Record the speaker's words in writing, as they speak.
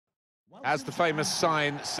As the famous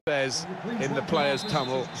sign says in the players'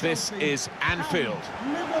 tunnel, this is Anfield.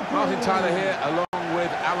 Martin Tyler here, along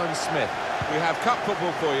with Alan Smith. We have cup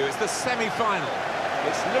football for you. It's the semi-final.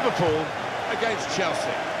 It's Liverpool against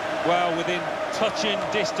Chelsea. Well, within touching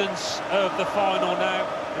distance of the final now,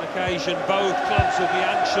 an occasion both clubs will be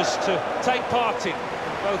anxious to take part in.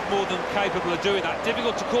 Both more than capable of doing that.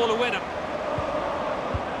 Difficult to call a winner.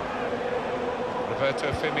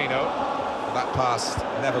 Roberto Firmino. That pass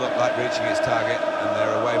never looked like reaching its target, and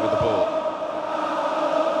they're away with the ball.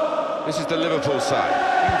 This is the Liverpool side.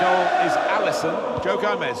 In goal is Alisson. Joe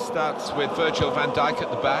Gomez starts with Virgil van Dijk at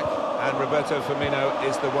the back, and Roberto Firmino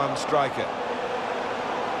is the one striker.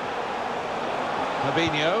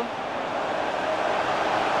 Fabinho.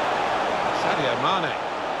 Sadio Mane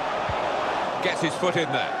gets his foot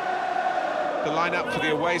in there. The lineup for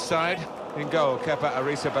the away side. In goal, Kepa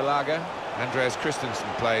Arrizabalaga. Andreas Christensen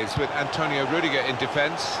plays with Antonio Rudiger in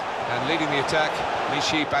defence, and leading the attack,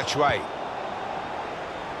 Michy Batshuayi.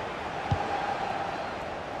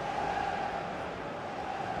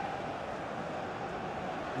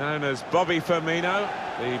 Known as Bobby Firmino,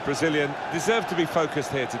 the Brazilian deserved to be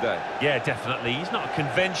focused here today. Yeah, definitely. He's not a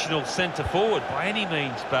conventional centre-forward by any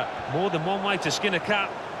means, but more than one way to skin a cat.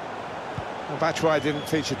 Well, Batshuayi didn't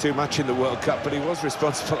feature too much in the World Cup, but he was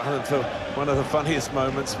responsible, Alan, for one of the funniest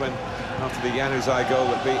moments when, after the Januzaj goal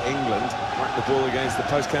that beat England, whacked the ball against the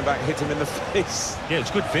post, came back, hit him in the face. Yeah, it was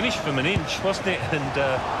a good finish from an inch, wasn't it? And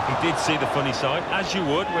he did see the funny side, as you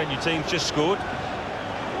would when your team's just scored.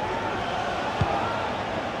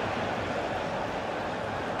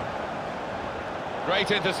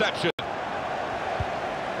 Great interception.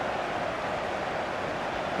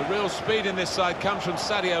 The real speed in this side comes from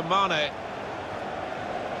Sadio Mane.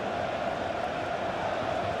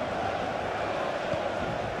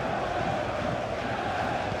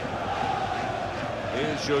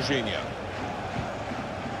 Here's Jorginho.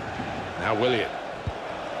 Now Willian.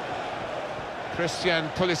 Christian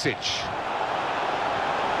Pulisic.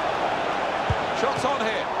 Shots on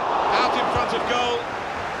here. Out in front of goal.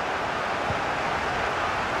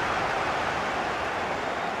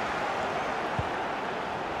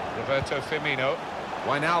 Roberto Firmino.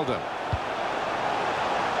 Wijnaldum.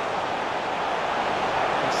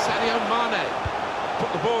 And Sadio Mane.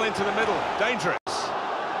 Put the ball into the middle. Dangerous.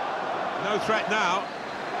 No threat now.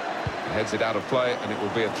 He heads it out of play, and it will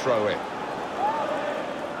be a throw-in.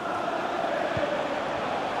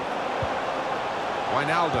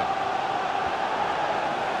 Wijnaldum.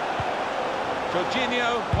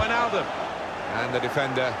 Jorginho, Wijnaldum. And the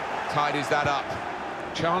defender tidies that up.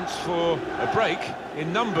 Chance for a break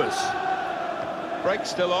in numbers. Break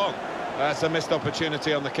still on. That's a missed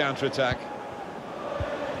opportunity on the counter-attack.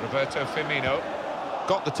 Roberto Firmino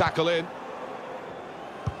got the tackle in.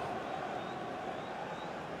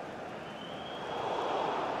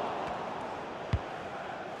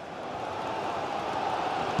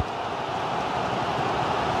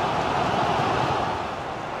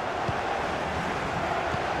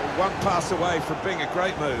 One pass away from being a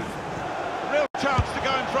great move. Real chance to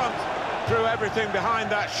go in front. Threw everything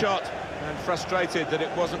behind that shot, and frustrated that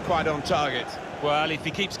it wasn't quite on target. Well, if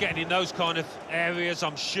he keeps getting in those kind of areas,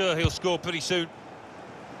 I'm sure he'll score pretty soon.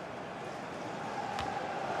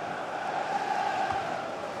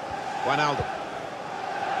 Wijnaldum.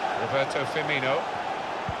 Roberto Firmino.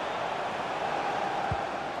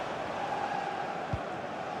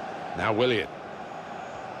 Now Willian.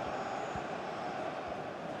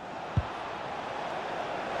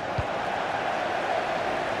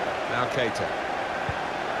 Now Keita.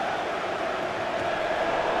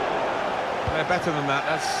 They're better than that.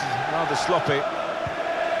 That's rather sloppy.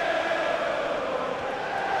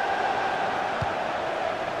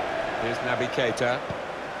 Here's Naby Keita.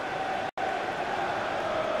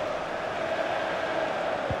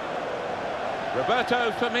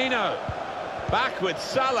 Roberto Firmino. Back with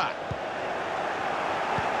Salah.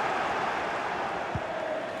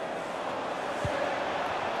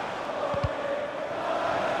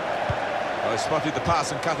 Spotted the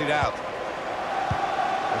pass and cut it out.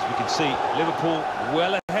 As we can see, Liverpool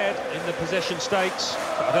well ahead in the possession stakes.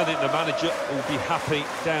 But I don't think the manager will be happy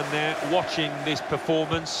down there watching this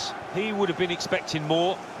performance. He would have been expecting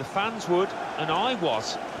more, the fans would, and I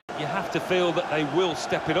was. You have to feel that they will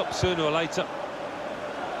step it up sooner or later.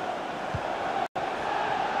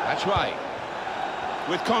 That's right.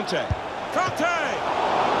 With Conte. Conte!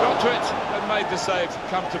 Got to it and made the save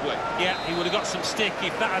comfortably. Yeah, he would have got some stick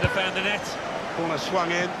if that had found the net. Corner swung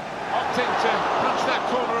in, opting to punch that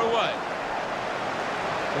corner away.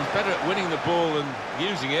 He's better at winning the ball and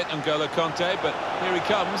using it, N'Golo Conte, but here he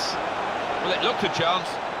comes. Well, it looked a chance.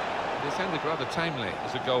 Defended rather tamely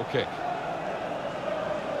as a goal kick.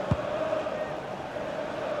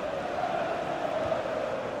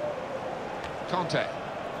 Conte.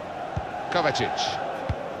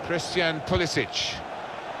 Kovacic. Christian Pulisic.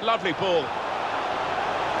 Lovely ball.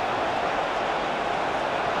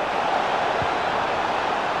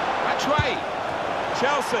 Matchway.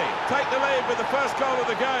 Chelsea take the lead with the first goal of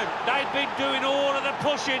the game. They've been doing all of the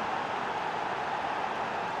pushing.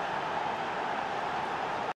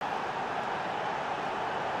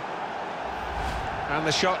 And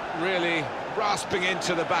the shot really rasping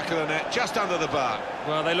into the back of the net, just under the bar.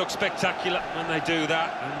 Well, they look spectacular when they do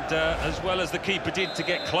that, and as well as the keeper did to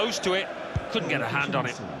get close to it, couldn't get a hand on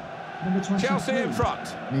it. Chelsea in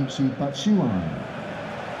front.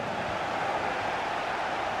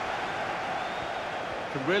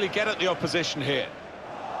 Can really get at the opposition here.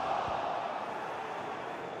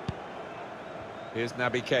 Here's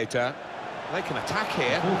Naby Keita. They can attack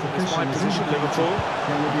here. It's wide position, Liverpool.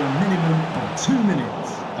 There will be a minimum of 2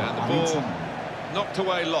 minutes. And the ball knocked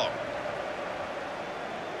away long.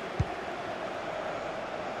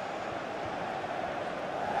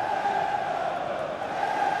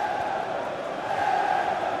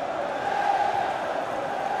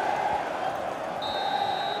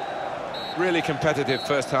 Really competitive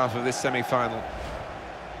first half of this semi-final.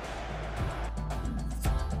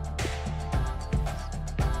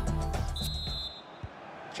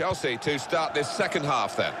 Chelsea to start this second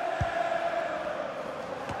half then.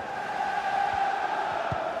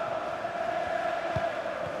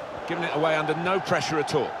 Giving it away under no pressure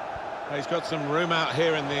at all. He's got some room out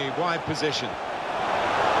here in the wide position.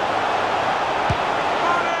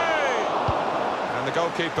 And the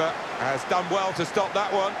goalkeeper has done well to stop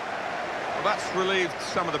that one. Well, that's relieved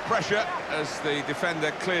some of the pressure as the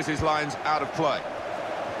defender clears his lines out of play.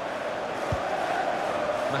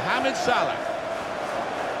 Mohamed Salah.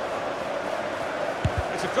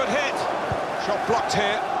 It's a good hit. Shot blocked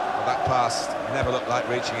here. Well, that pass never looked like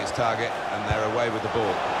reaching its target, and they're away with the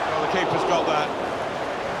ball. Well, the keeper's got that.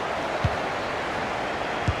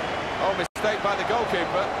 Oh, mistake by the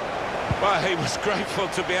goalkeeper. Well, he was grateful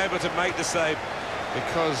to be able to make the save,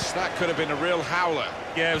 because that could have been a real howler.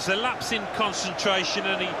 Yeah, it was a lapse in concentration,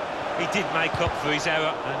 and he did make up for his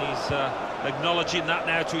error, and he's acknowledging that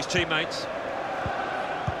now to his teammates.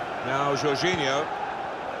 Now Jorginho,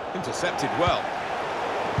 intercepted well.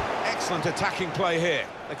 Excellent attacking play here.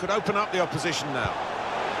 They could open up the opposition now.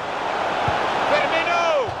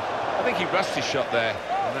 Firmino! I think he rushed his shot there,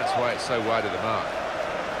 and that's why it's so wide of the mark.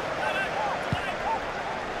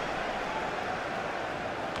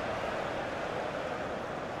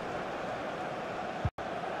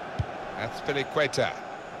 Azpilicueta.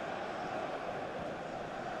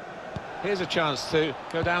 Here's a chance to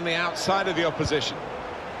go down the outside of the opposition.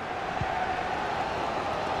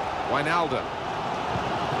 Wijnaldum.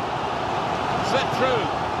 Slip through.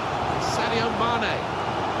 Sadio Mane.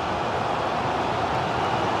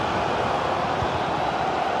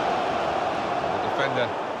 The defender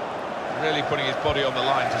really putting his body on the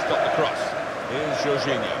line to stop the cross. Here's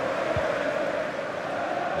Jorginho.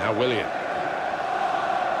 Now Willian.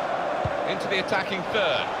 Into the attacking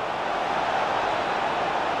third.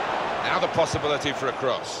 Now the possibility for a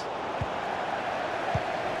cross.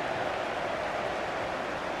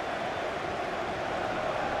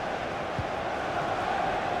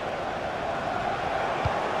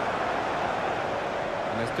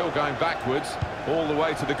 And they're still going backwards, all the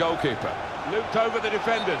way to the goalkeeper. Looped over the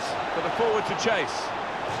defenders for the forward to chase.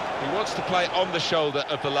 He wants to play on the shoulder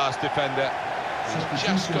of the last defender. He's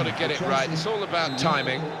just got to get it right. It's all about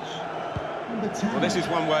timing. Well, this is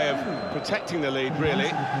one way of protecting the lead, really.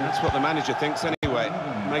 That's what the manager thinks anyway,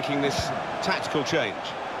 making this tactical change.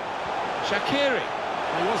 Shaqiri.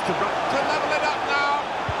 He wants to level it up now.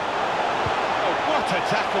 Oh, what a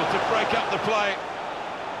tackle to break up the play.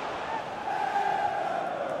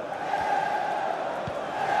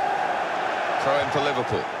 Throw in for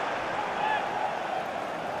Liverpool.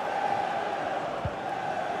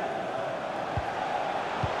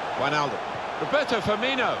 Wijnaldum. Roberto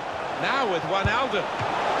Firmino. Now with Wijnaldum,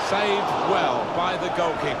 saved well by the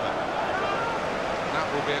goalkeeper. That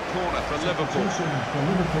will be a corner for Liverpool.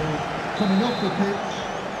 Coming off the pitch,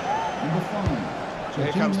 number 5.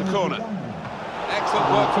 Here comes the corner. Excellent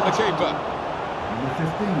work from the keeper. Number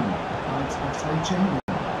 15, Alex Oxlade-Chamberlain.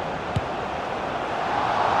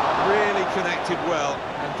 Really connected well,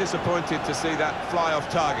 and disappointed to see that fly off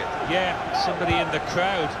target. Yeah, somebody in the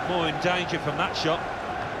crowd more in danger from that shot.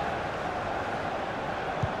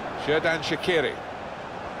 Xherdan Shaqiri.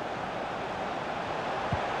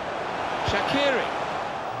 Shaqiri.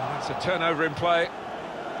 Oh, that's a turnover in play.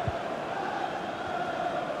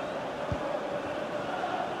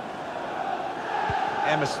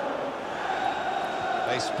 Emerson.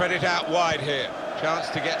 They spread it out wide here. Chance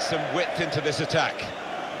to get some width into this attack.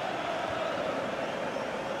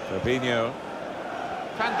 Fabinho.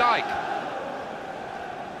 Van Dijk.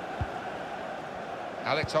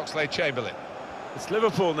 Alex Oxlade-Chamberlain. It's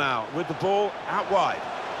Liverpool now with the ball out wide.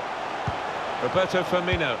 Roberto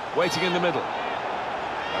Firmino waiting in the middle.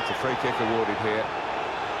 That's a free kick awarded here.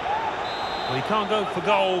 Well, he can't go for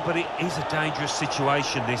goal, but it is a dangerous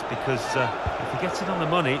situation, this, because if he gets it on the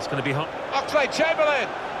money, it's going to be hot. Oxlade-Chamberlain!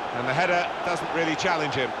 And the header doesn't really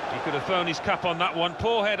challenge him. He could have thrown his cap on that one.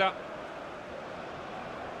 Poor header.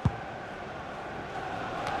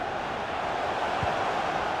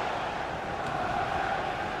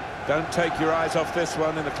 Don't take your eyes off this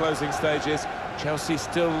one in the closing stages. Chelsea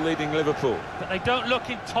still leading Liverpool. But they don't look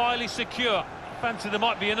entirely secure. Fancy there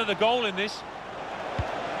might be another goal in this.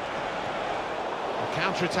 The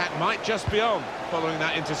counter-attack might just be on following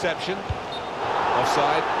that interception.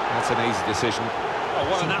 Offside, that's an easy decision. Oh,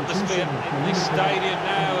 what an atmosphere in this stadium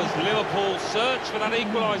now as Liverpool search for that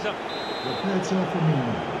equaliser.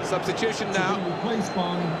 Substitution now. And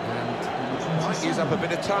might use up a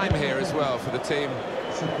bit of time here as well for the team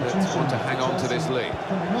that want to hang on to this lead.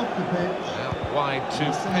 Out wide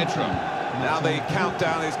to Pedro. Now the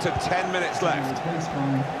countdown is to 10 minutes left.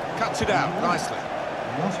 Cuts it out nicely.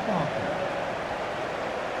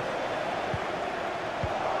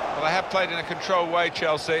 Well, they have played in a controlled way,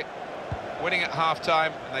 Chelsea. Winning at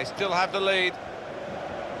half-time, and they still have the lead.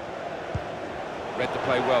 Read the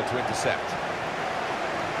play well to intercept.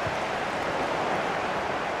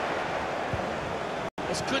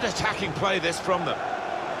 It's good attacking play, this, from them.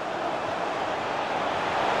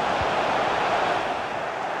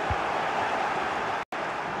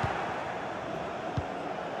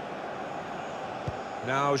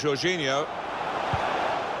 Now Jorginho.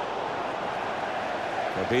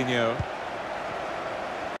 Fabinho.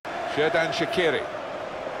 Xherdan Shaqiri.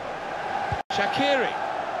 Shaqiri.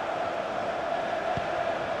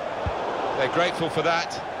 They're grateful for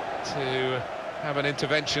that, to have an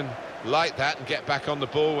intervention like that and get back on the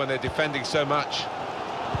ball when they're defending so much.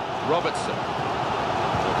 Robertson.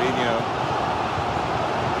 Fabinho.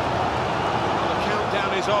 Well, the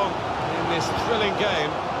countdown is on in this thrilling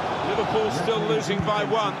game. Liverpool still losing by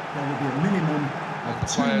one. There will be a minimum of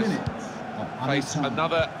 2 minutes. Face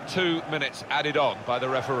another 2 minutes added on by the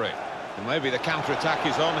referee. And maybe the counter-attack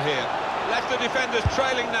is on here. Left the defenders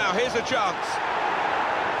trailing now. Here's a chance.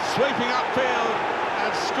 Sweeping upfield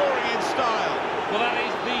and scoring in style. Well, that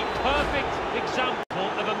is the perfect example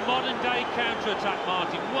of a modern-day counter-attack,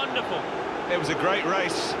 Martin. Wonderful. It was a great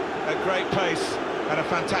race, a great pace, and a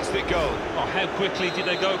fantastic goal. Oh, how quickly did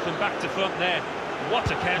they go from back to front there? What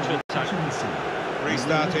a counter-attack.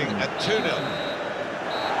 Restarting at 2-0.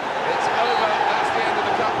 It's over